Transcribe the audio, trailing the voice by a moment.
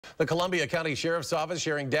The Columbia County Sheriff's Office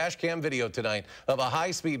sharing dash cam video tonight of a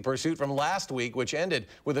high-speed pursuit from last week, which ended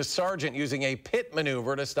with a sergeant using a pit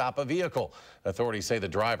maneuver to stop a vehicle. Authorities say the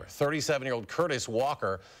driver, 37-year-old Curtis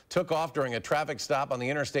Walker, took off during a traffic stop on the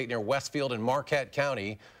interstate near Westfield in Marquette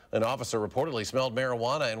County. An officer reportedly smelled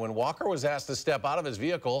marijuana, and when Walker was asked to step out of his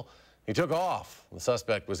vehicle, he took off. The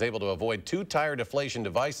suspect was able to avoid two tire deflation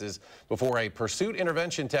devices before a pursuit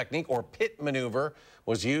intervention technique or pit maneuver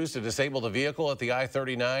was used to disable the vehicle at the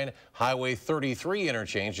I-39 Highway 33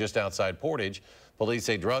 interchange just outside Portage. Police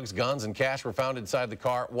say drugs, guns, and cash were found inside the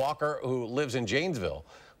car. Walker, who lives in Janesville,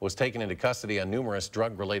 was taken into custody on numerous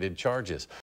drug-related charges.